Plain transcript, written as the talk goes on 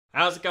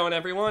How's it going,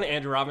 everyone?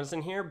 Andrew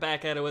Robinson here,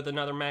 back at it with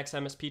another Max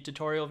MSP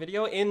tutorial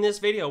video. In this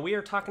video, we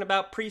are talking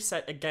about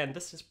preset again.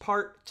 This is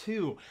part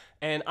 2,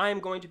 and I am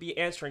going to be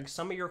answering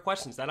some of your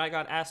questions that I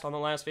got asked on the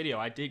last video.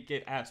 I did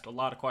get asked a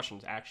lot of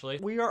questions, actually.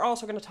 We are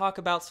also going to talk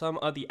about some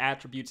of the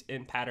attributes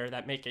in Pattr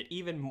that make it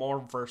even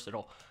more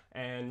versatile.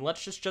 And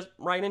let's just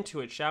right into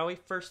it, shall we?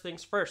 First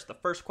things first, the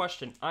first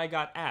question I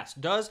got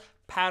asked: does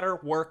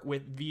Pattr work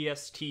with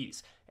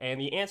VSTs? And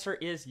the answer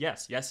is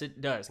yes. Yes, it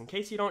does. In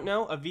case you don't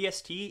know, a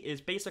VST is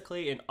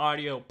basically an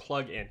audio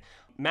plugin.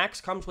 Max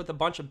comes with a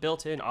bunch of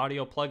built-in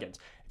audio plugins.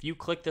 If you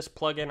click this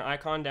plugin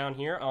icon down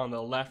here on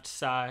the left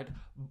side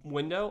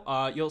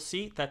window, you'll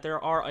see that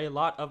there are a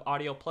lot of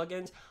audio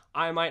plugins.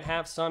 I might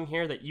have some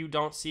here that you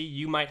don't see.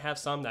 You might have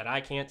some that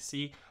I can't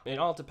see. It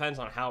all depends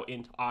on how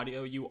into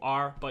audio you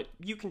are, but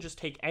you can just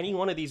take any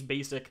one of these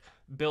basic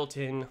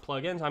built-in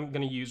plugins. I'm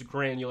going to use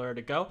Granular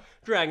to go.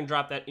 Drag and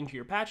drop that into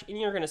your patch, and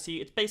you're going to see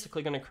it's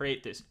basically going to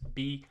create this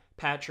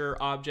Pattr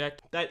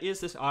object that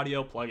is this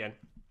audio plugin.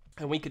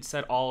 And we could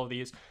set all of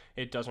these.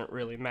 It doesn't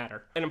really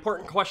matter. An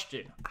important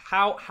question: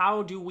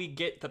 how do we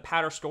get the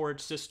Pattr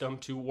storage system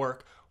to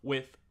work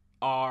with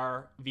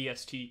our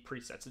VST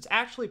presets? It's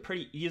actually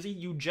pretty easy.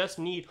 You just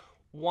need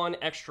one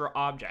extra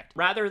object.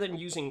 Rather than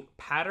using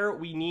Pattr,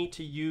 we need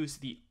to use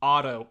the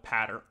auto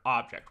Pattr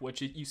object,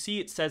 which you see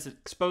it says it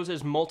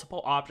exposes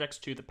multiple objects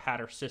to the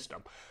Pattr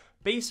system.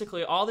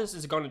 Basically, all this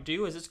is going to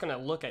do is it's going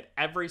to look at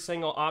every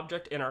single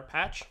object in our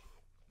patch,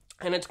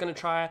 and it's going to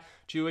try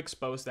to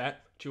expose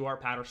that to our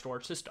Pattr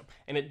storage system.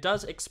 And it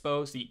does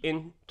expose the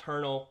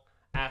internal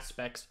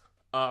aspects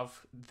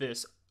of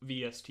this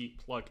VST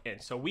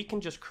plugin. So we can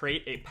just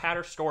create a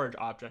Pattr storage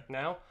object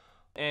now,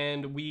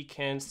 and we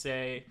can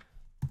say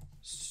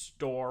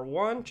store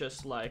one,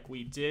 just like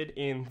we did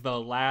in the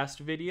last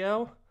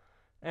video,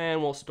 and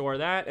we'll store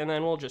that, and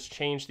then we'll just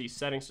change these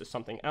settings to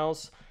something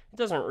else. It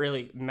doesn't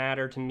really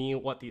matter to me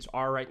what these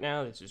are right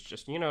now. This is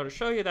just, to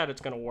show you that it's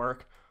going to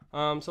work.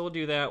 So we'll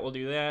do that,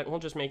 we'll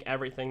just make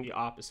everything the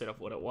opposite of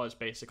what it was,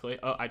 basically.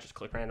 Oh, I just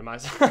clicked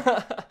randomize.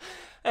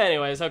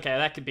 Anyways, okay,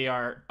 that could be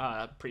our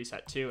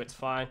preset too, it's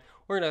fine.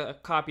 We're gonna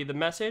copy the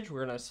message,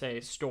 we're gonna say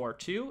store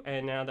 2,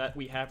 and now that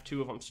we have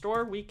 2 of them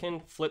stored, we can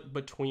flip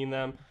between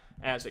them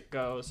as it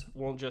goes.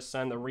 We'll just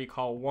send the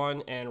recall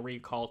 1 and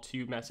recall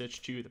 2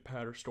 message to the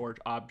Pattr storage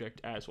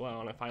object as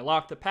well. And if I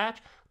lock the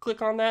patch,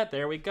 click on that,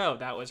 there we go.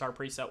 That was our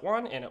preset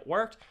 1, and it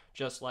worked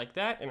just like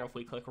that. And if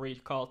we click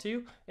recall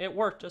 2, it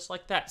worked just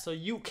like that. So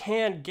you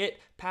can get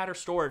Pattr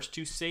storage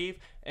to save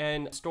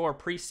and store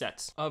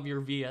presets of your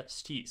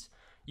VSTs.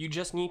 You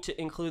just need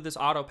to include this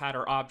auto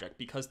Pattr object,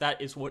 because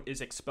that is what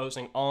is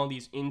exposing all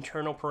these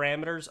internal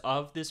parameters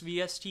of this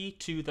VST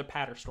to the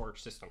Pattr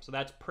storage system. So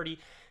that's pretty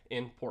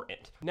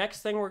important.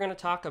 Next thing we're going to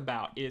talk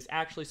about is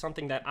actually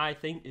something that I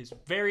think is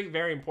very,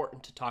 very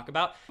important to talk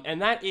about,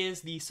 and that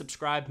is the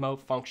subscribe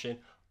mode function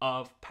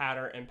of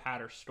Pattr and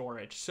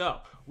Pattrstorage.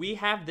 So we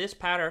have this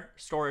Pattr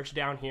storage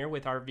down here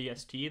with our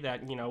VST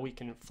that, we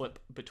can flip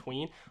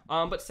between.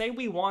 But say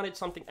we wanted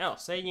something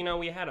else. Say,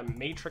 we had a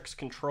matrix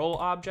control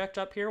object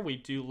up here. We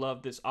do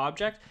love this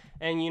object.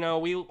 And,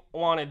 we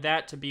wanted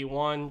that to be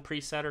one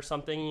preset or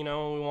something. We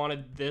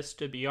wanted this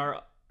to be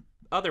our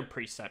other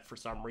preset for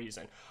some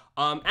reason.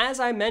 As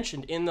I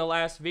mentioned in the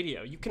last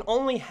video, you can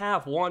only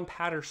have one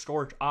Pattr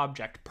storage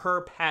object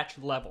per patch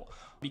level,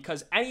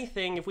 because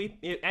if we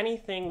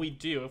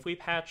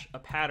patch a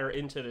Pattr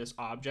into this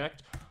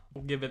object,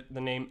 we'll give it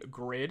the name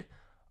grid.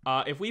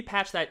 If we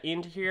patch that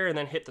into here and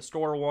then hit the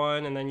store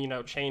 1 and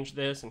then, change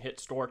this and hit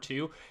store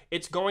 2,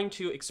 it's going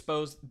to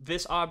expose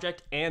this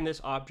object and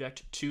this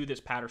object to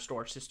this Pattr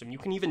storage system. You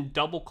can even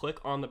double click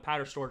on the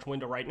Pattr storage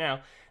window right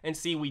now and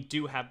see we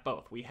do have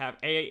both. We have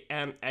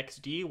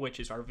AMXD, which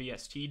is our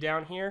VST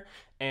down here,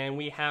 and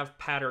we have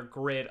Pattr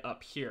grid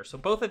up here. So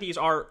both of these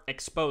are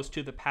exposed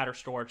to the Pattr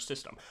storage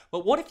system.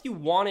 But what if you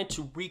wanted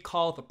to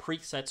recall the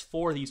presets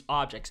for these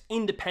objects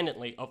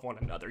independently of one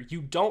another?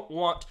 You don't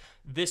want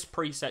this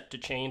preset to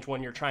change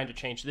when you're trying to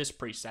change this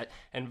preset,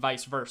 and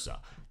vice versa.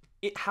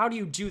 How do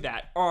you do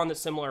that on the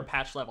similar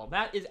patch level?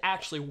 That is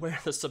actually where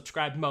the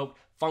subscribe mode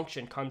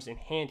function comes in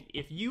handy.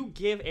 If you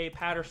give a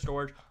Pattr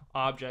storage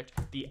object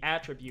the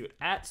attribute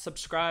at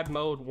subscribe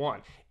mode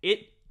 1,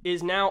 it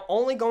is now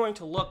only going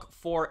to look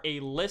for a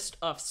list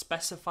of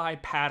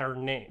specified Pattr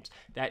names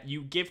that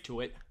you give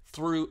to it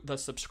through the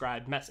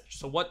subscribe message.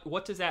 So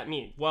what does that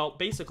mean? Well,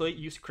 basically,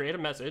 you create a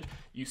message,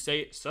 you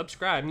say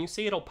subscribe, and you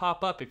see it'll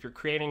pop up if you're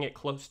creating it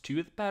close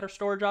to the Pattr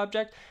storage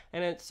object,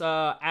 and it's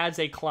adds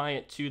a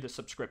client to the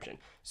subscription.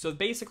 So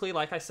basically,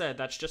 like I said,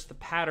 that's just the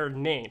Pattr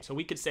name. So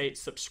we could say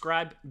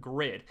subscribe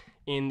grid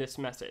in this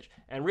message.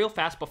 And real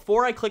fast,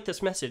 before I click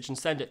this message and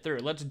send it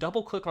through, let's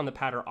double click on the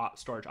Pattr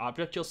storage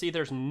object. You'll see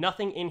there's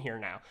nothing in here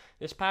now.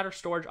 This Pattr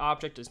storage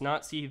object does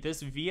not see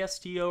this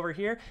VST over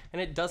here,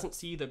 and it doesn't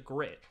see the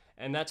grid.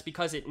 And that's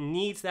because it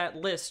needs that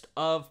list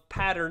of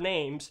pattern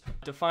names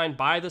defined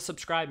by the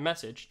subscribe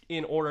message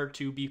in order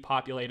to be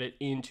populated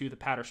into the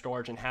Pattr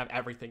storage and have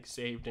everything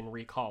saved and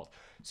recalled.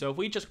 So if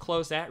we just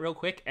close that real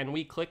quick and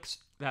we click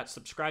that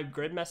subscribe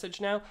grid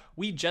message now,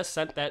 we just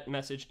sent that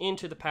message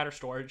into the Pattr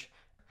storage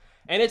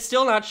and it's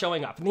still not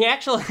showing up. And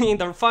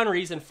the fun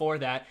reason for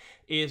that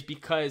is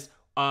because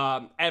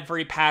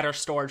every Pattr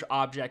storage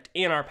object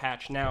in our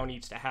patch now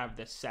needs to have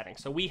this setting.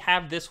 So we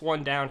have this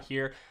one down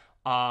here.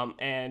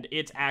 And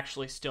it's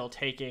actually still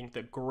taking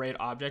the grid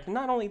object. And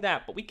not only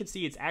that, but we can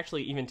see it's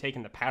actually even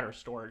taking the Pattr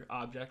storage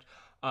object.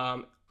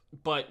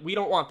 But we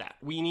don't want that.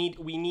 We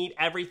need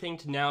everything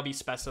to now be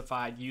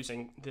specified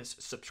using this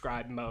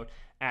subscribe mode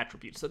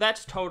attribute. So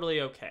that's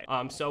totally okay.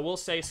 So we'll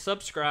say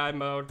subscribe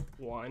mode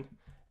 1.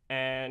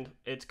 And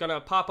it's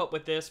gonna pop up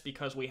with this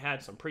because we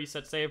had some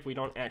presets saved. We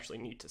don't actually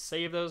need to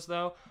save those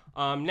though.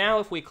 Now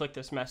if we click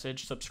this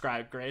message,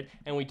 subscribe grid,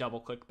 and we double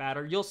click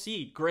Pattr, you'll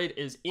see grid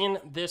is in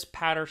this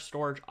Pattr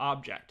storage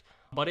object,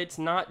 but it's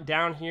not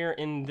down here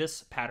in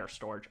this Pattr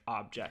storage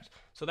object.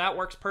 So that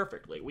works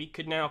perfectly. We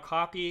could now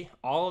copy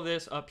all of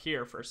this up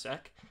here for a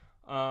sec,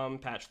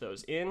 patch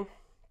those in,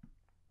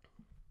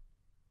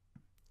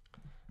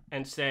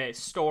 and say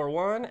store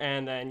 1,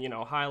 and then,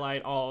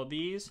 highlight all of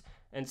these,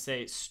 and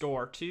say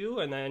store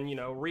 2, and then,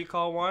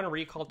 recall 1,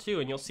 recall 2,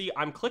 and you'll see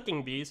I'm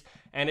clicking these,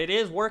 and it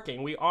is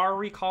working. We are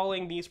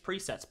recalling these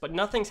presets, but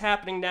nothing's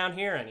happening down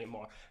here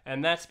anymore,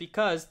 and that's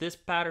because this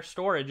Pattr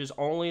storage is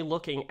only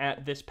looking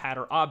at this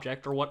Pattr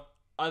object, or what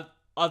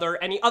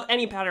any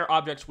Pattr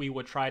objects we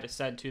would try to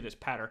send to this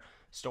Pattr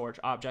storage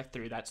object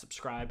through that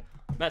subscribe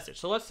message.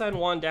 So let's send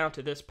one down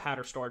to this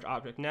Pattr storage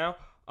object now.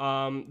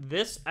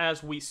 This,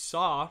 as we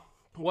saw,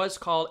 was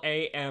called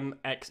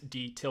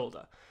AMXD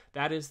tilde.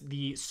 That is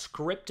the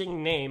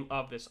scripting name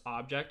of this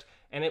object,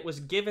 and it was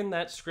given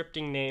that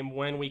scripting name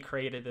when we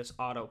created this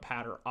auto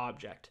Pattr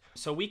object.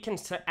 So we can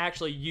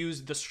actually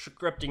use the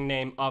scripting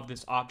name of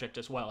this object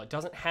as well. It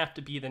doesn't have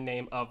to be the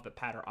name of the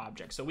Pattr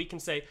object. So we can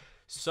say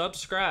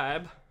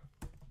subscribe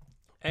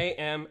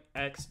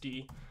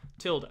AMXD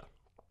tilde.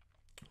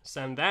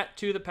 Send that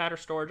to the Pattr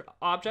storage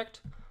object.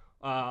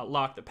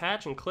 Lock the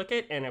patch and click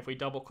it, and if we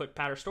double click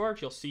Pattr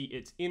storage, you'll see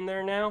it's in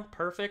there now.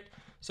 Perfect.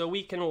 So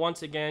we can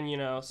once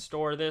again,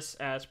 store this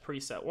as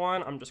preset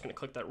 1. I'm just going to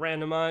click that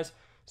randomize,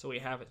 so we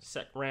have it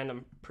set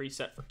random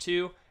preset for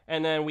 2,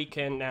 and then we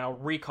can now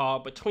recall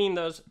between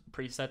those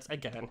presets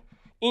again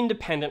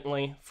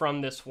independently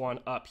from this one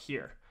up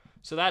here.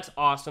 So that's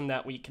awesome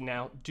that we can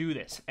now do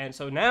this. And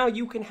so now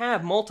you can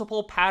have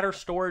multiple Pattr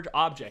storage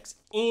objects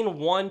in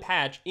one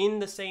patch, in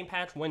the same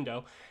patch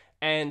window,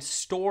 and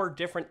store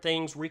different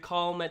things,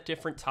 recall them at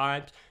different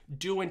times,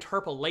 do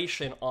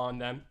interpolation on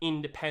them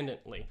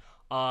independently.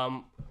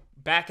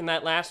 Back in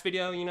that last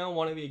video,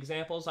 one of the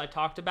examples I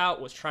talked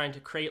about was trying to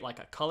create like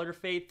a color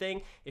fade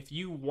thing. If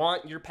you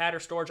want your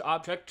Pattr storage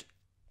object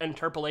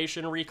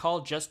interpolation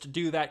recall just to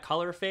do that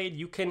color fade,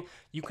 you can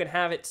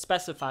have it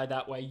specified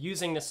that way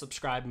using the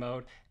subscribe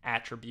mode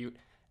attribute,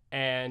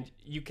 and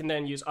you can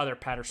then use other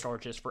Pattr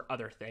storages for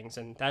other things,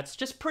 and that's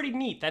just pretty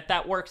neat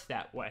that works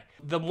that way.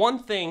 The one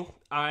thing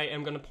I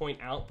am going to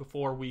point out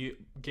before we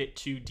get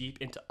too deep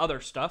into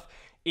other stuff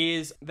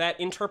is that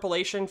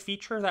interpolation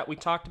feature that we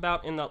talked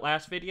about in the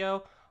last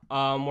video,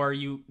 where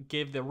you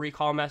give the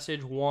recall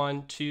message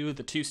 1 to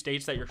the 2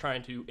 states that you're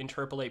trying to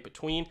interpolate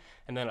between,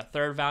 and then a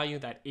third value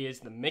that is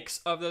the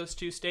mix of those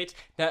 2 states.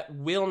 That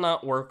will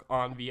not work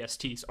on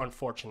VSTs,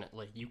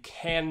 unfortunately. You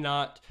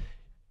cannot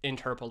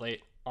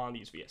interpolate on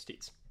these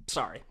VSTs.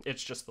 Sorry,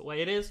 it's just the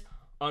way it is,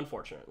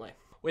 unfortunately.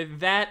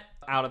 With that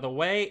out of the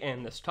way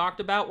and this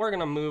talked about, we're going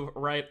to move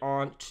right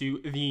on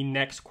to the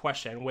next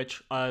question,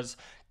 which is,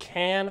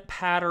 can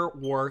Pattr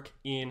work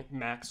in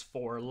Max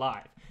for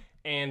Live?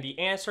 And the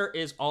answer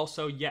is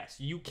also yes.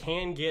 You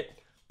can get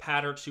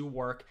Pattr to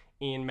work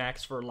in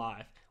Max for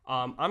Live.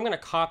 I'm going to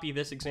copy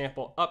this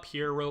example up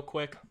here real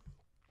quick.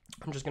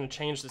 I'm just going to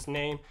change this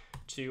name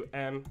to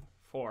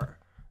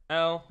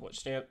M4L,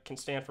 which can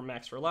stand for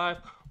Max for Live.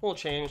 We'll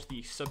change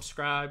the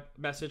subscribe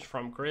message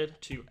from grid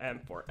to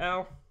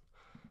M4L.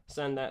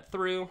 Send that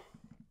through.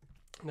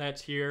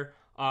 That's here.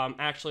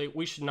 Actually,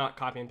 we should not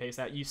copy and paste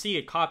that. You see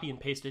it copy and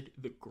pasted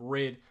the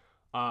grid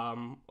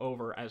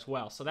over as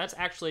well. So that's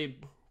actually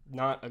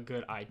not a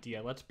good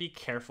idea. Let's be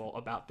careful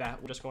about that.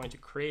 We're just going to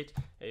create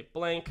a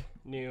blank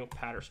new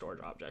Pattr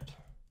storage object.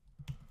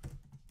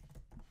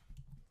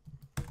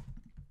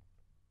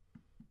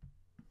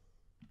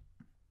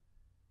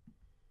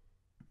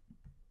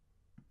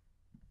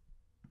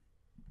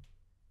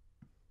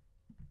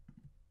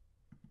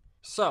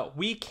 So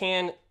we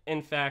can,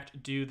 in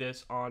fact, do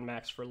this on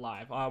Max for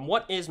Live.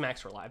 What is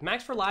Max for Live?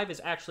 Max for Live is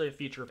actually a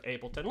feature of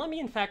Ableton. Let me,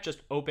 in fact, just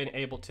open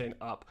Ableton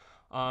up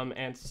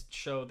and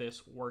show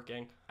this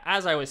working.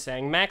 As I was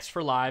saying, Max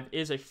for Live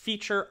is a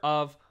feature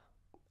of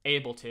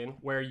Ableton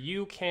where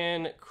you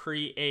can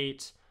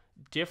create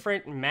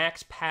different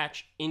Max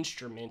patch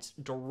instruments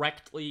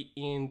directly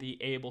in the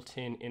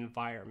Ableton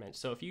environment.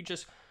 So if you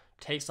just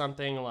take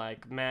something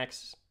like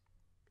Max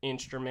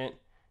instrument,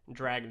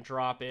 drag and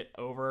drop it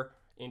over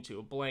into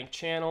a blank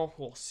channel,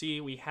 we'll see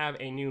we have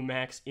a new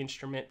Max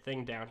instrument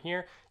thing down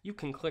here. You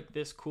can click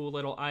this cool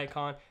little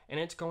icon and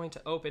it's going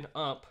to open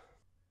up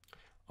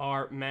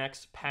our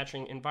Max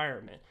patching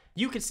environment.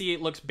 You can see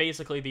it looks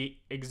basically the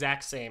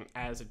exact same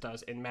as it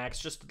does in Max,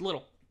 just a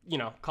little, you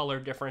know, color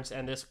difference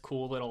and this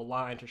cool little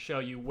line to show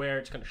you where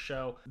it's going to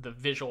show the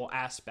visual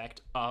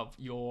aspect of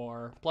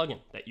your plugin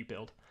that you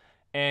build.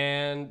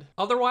 And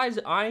otherwise,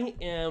 I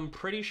am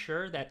pretty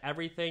sure that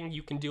everything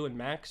you can do in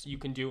Max, you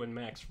can do in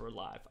Max for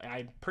Live.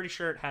 I'm pretty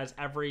sure it has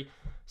every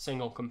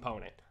single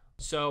component.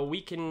 So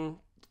we can,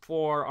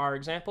 for our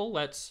example,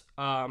 let's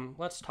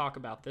talk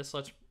about this.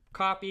 Let's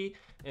copy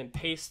and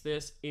paste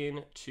this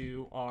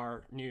into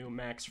our new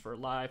Max for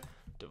Live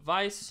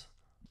device,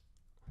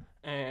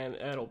 and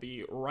it'll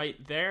be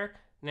right there.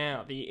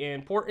 Now, the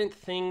important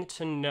thing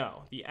to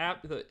know,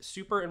 the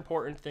super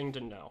important thing to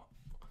know.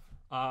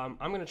 I'm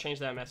going to change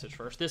that message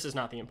first. This is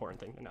not the important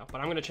thing to know, but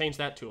I'm going to change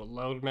that to a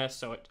load mess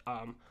so it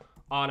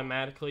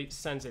automatically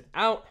sends it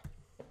out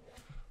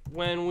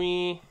when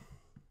we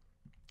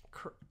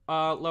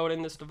load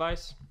in this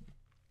device.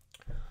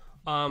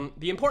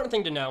 The important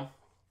thing to know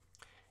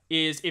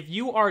is if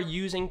you are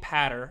using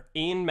Pattr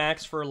in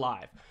Max for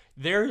Live,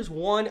 there is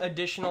one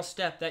additional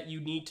step that you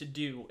need to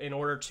do in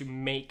order to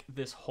make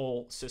this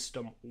whole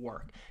system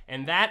work.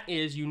 And that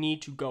is you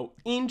need to go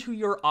into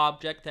your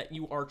object that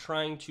you are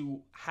trying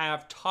to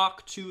have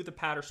talk to the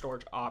Pattr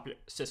storage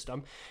object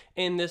system.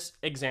 In this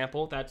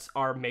example, that's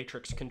our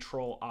matrix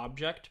control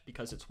object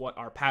because it's what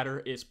our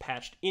Pattr is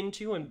patched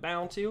into and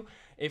bound to.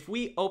 If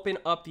we open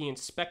up the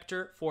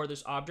inspector for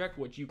this object,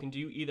 which you can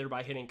do either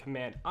by hitting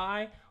Command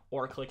I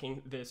or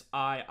clicking this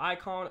I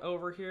icon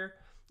over here,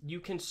 you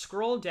can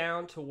scroll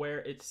down to where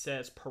it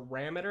says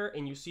parameter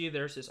and you see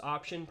there's this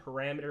option,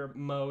 parameter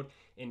mode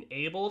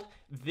enabled.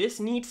 This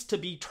needs to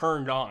be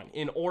turned on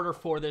in order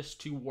for this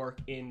to work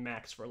in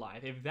Max for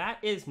Live. If that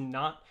is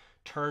not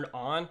turned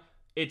on,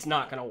 it's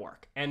not going to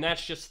work. And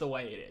that's just the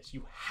way it is.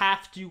 You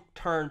have to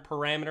turn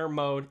parameter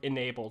mode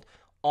enabled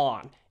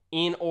on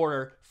in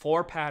order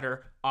for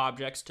Pattr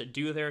objects to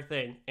do their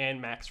thing in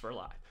Max for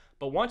Live.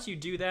 But once you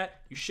do that,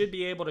 you should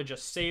be able to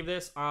just save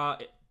this. I'm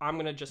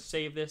going to just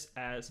save this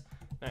as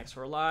Max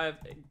for Live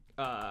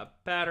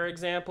Pattr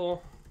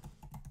example,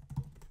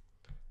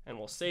 and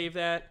we'll save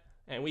that,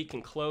 and we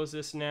can close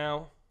this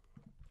now,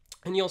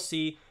 and you'll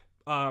see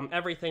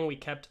everything we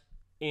kept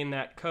in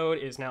that code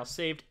is now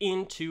saved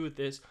into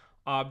this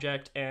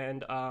object,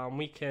 and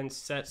we can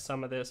set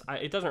some of this.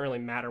 It doesn't really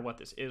matter what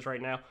this is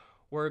right now.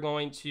 We're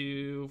going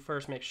to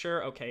first make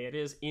sure, okay, it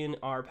is in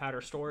our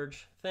Pattr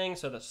storage thing,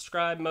 so the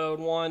subscribe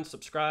mode 1,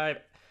 subscribe,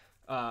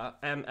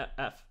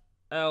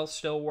 MFL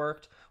still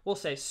worked. We'll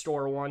say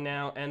store 1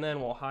 now, and then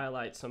we'll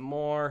highlight some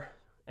more,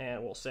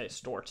 and we'll say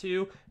store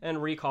 2,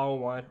 and recall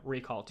 1,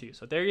 recall 2.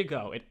 So there you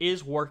go. It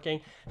is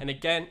working. And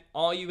again,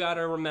 all you got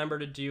to remember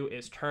to do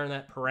is turn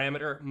that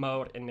parameter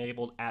mode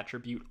enabled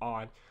attribute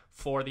on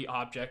for the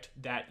object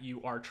that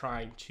you are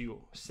trying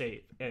to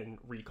save and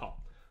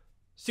recall.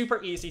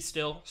 Super easy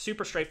still,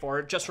 super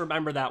straightforward. Just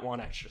remember that one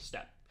extra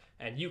step.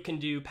 And you can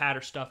do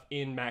Pattr stuff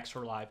in Max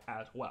for Live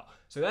as well.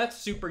 So that's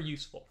super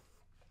useful.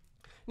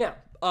 Now,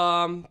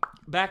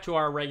 back to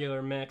our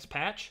regular Max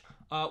patch,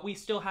 we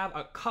still have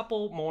a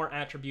couple more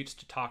attributes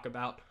to talk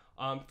about,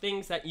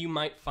 things that you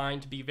might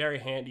find to be very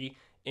handy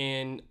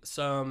in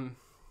some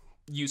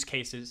use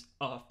cases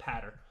of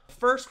Pattr. The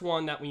first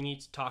one that we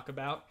need to talk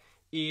about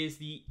is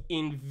the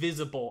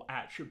invisible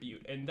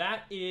attribute, and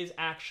that is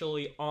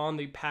actually on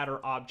the Pattr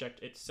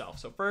object itself.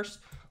 So first,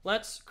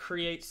 let's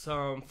create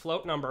some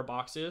float number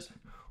boxes.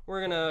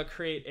 We're gonna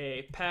create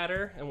a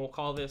Pattr, and we'll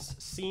call this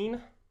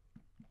scene.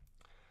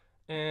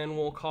 And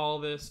we'll call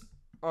this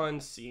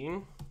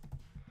unseen,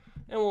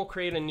 and we'll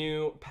create a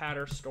new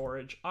Pattr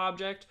storage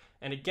object.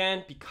 And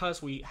again,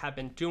 because we have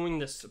been doing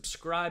this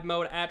subscribe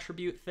mode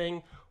attribute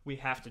thing, we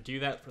have to do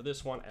that for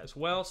this one as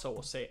well. So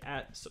we'll say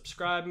at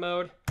subscribe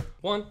mode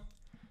 1,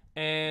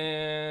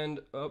 and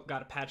got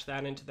to patch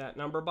that into that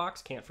number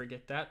box. Can't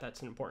forget that.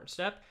 That's an important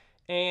step.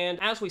 And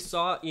as we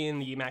saw in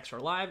the Max for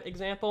Live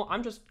example,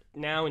 I'm just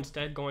now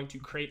instead going to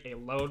create a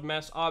load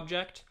mess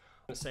object.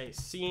 Say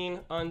scene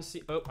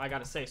unseen. I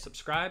gotta say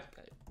subscribe.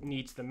 It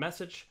needs the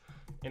message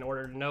in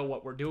order to know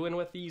what we're doing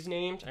with these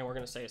names, and we're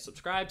gonna say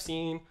subscribe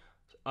scene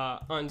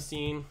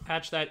unseen,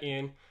 patch that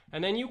in,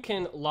 and then you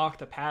can lock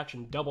the patch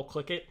and double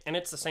click it, and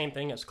it's the same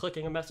thing as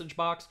clicking a message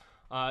box.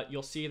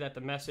 You'll see that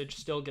the message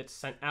still gets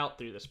sent out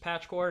through this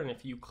patch cord, and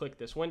if you click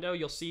this window,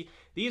 you'll see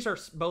these are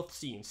both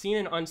seen. Seen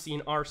and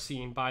unseen are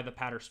seen by the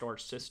Pattr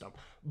storage system.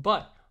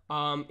 But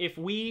if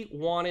we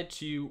wanted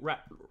to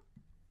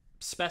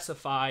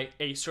specify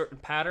a certain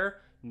Pattr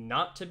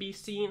not to be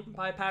seen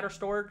by Pattr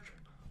storage,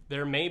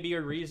 there may be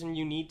a reason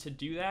you need to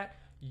do that.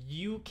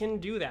 You can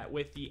do that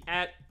with the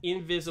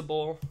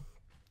 @invisible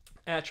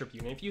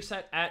attribute. And if you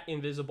set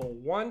 @invisible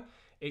 1,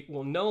 it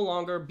will no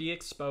longer be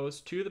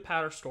exposed to the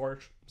Pattr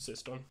storage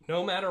system,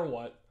 no matter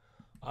what.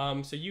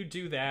 So you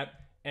do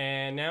that,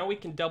 and now we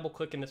can double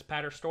click in this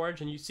Pattr storage,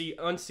 and you see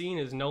unseen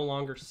is no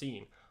longer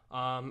seen.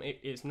 It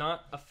is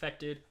not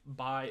affected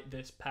by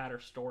this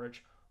pattern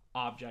storage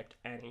object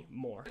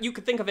anymore. You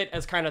could think of it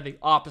as kind of the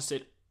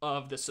opposite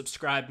of the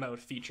subscribe mode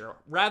feature.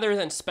 Rather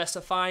than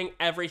specifying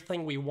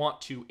everything we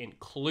want to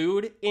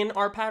include in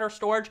our pattern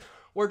storage,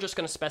 we're just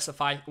going to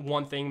specify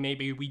one thing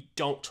maybe we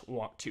don't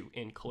want to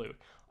include.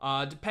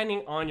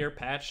 Depending on your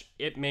patch,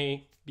 it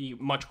may be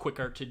much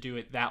quicker to do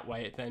it that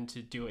way than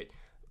to do it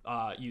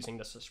using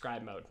the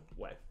subscribe mode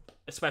way,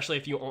 especially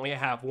if you only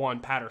have one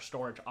pattern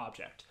storage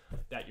object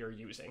that you're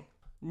using.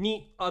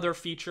 Neat other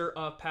feature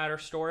of pattern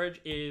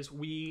storage is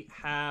we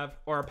have,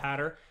 or a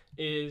pattern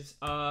is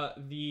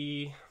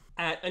the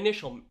at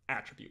initial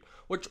attribute,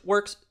 which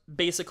works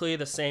basically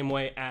the same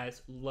way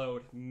as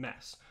load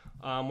mess.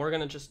 We're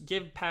gonna just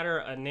give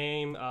pattern a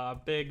name,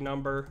 a big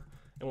number,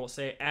 and we'll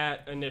say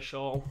at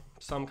initial,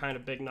 some kind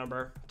of big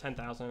number,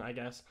 10,000, I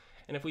guess.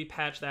 And if we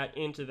patch that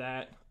into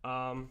that,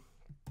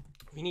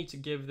 we need to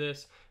give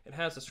this, it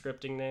has a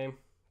scripting name.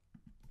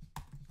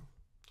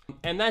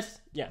 And that's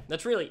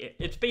really it.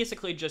 It's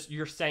basically just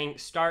you're saying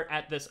start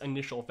at this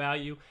initial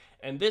value,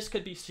 and this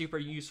could be super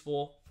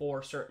useful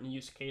for certain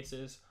use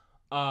cases.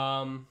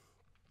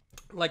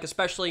 Like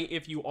especially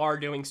if you are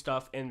doing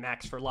stuff in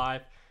Max for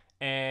Live,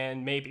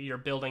 and maybe you're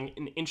building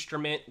an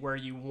instrument where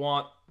you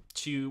want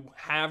to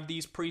have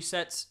these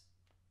presets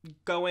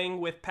going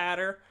with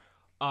pattern,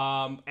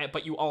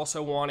 but you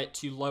also want it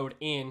to load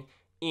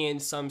in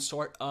some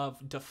sort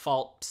of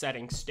default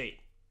setting state,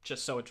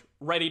 just so it's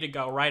ready to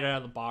go right out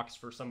of the box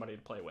for somebody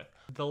to play with.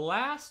 The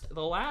last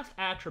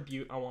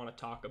attribute I want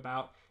to talk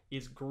about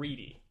is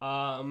greedy.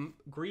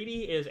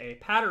 Greedy is a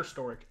pattern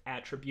storage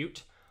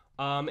attribute,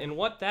 and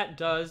what that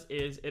does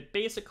is it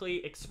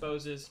basically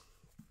exposes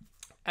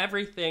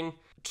everything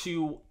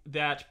to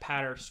that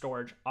pattern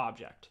storage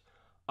object.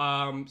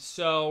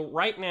 So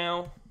right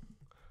now,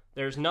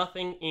 there's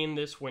nothing in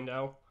this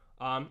window.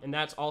 And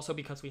that's also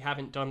because we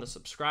haven't done the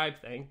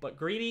subscribe thing, but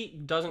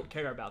greedy doesn't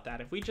care about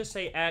that. If we just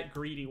say at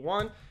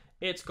greedy1,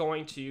 it's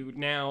going to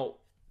now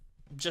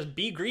just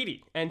be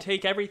greedy and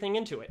take everything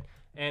into it.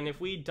 And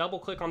if we double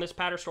click on this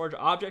pattern storage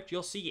object,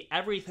 you'll see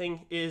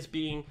everything is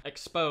being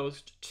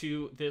exposed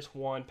to this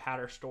one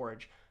pattern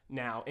storage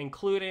now,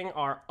 including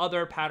our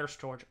other pattern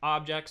storage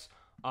objects.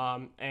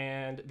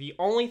 And the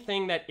only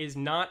thing that is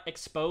not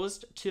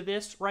exposed to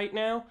this right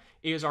now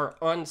is our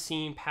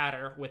unseen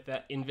pattern with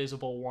that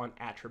invisible one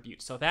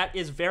attribute. So that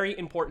is very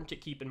important to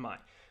keep in mind.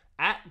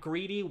 At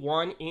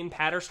greedy1 in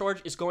pattern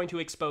storage is going to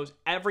expose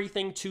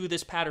everything to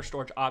this pattern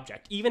storage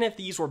object, even if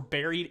these were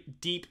buried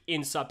deep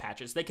in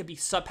subpatches. They could be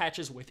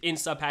subpatches within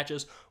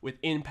subpatches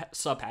within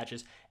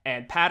subpatches,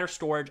 and pattern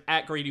storage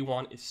at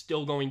greedy1 is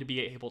still going to be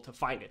able to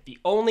find it. The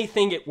only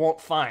thing it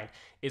won't find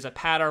is a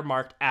pattern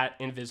marked at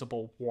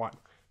invisible 1.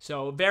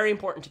 So very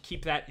important to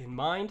keep that in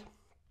mind.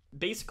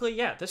 Basically,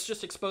 yeah, this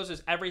just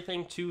exposes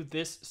everything to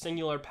this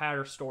singular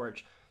pattern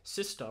storage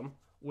system,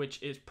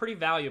 which is pretty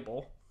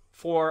valuable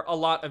for a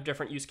lot of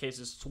different use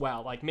cases as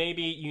well. Like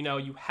maybe, you know,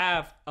 you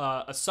have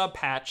a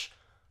subpatch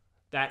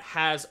that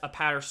has a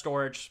pattern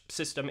storage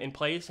system in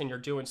place and you're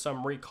doing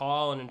some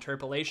recall and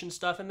interpolation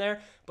stuff in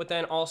there, but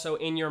then also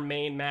in your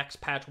main max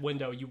patch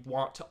window, you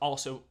want to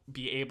also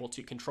be able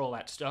to control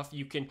that stuff.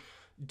 You can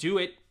do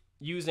it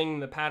using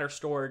the pattern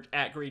storage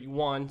at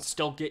greedy1,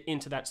 still get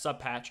into that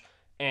subpatch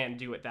and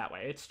do it that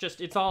way.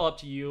 It's all up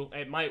to you.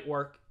 It might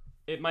work.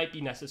 It might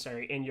be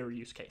necessary in your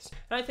use case.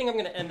 And I think I'm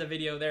going to end the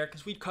video there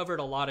because we've covered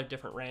a lot of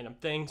different random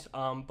things,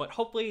 but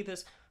hopefully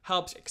this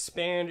helps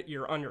expand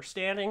your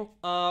understanding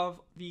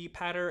of the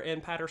pattern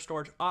and pattern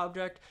storage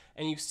object,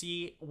 and you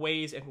see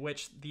ways in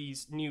which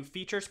these new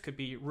features could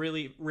be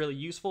really, really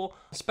useful,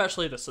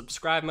 especially the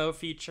subscribe mode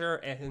feature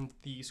and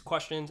these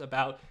questions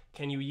about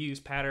can you use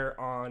pattern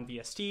on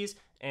VSTs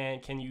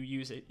and can you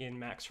use it in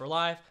Max for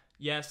Live?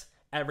 Yes,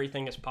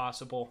 everything is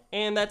possible.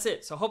 And that's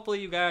it. So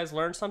hopefully you guys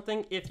learned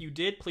something. If you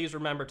did, please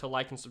remember to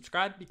like and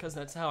subscribe because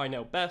that's how I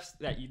know best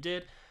that you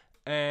did.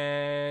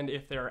 And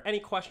if there are any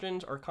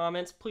questions or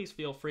comments, please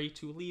feel free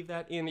to leave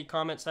that in the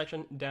comment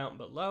section down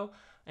below.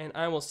 And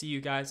I will see you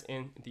guys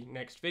in the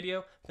next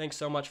video. Thanks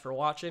so much for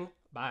watching.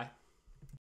 Bye.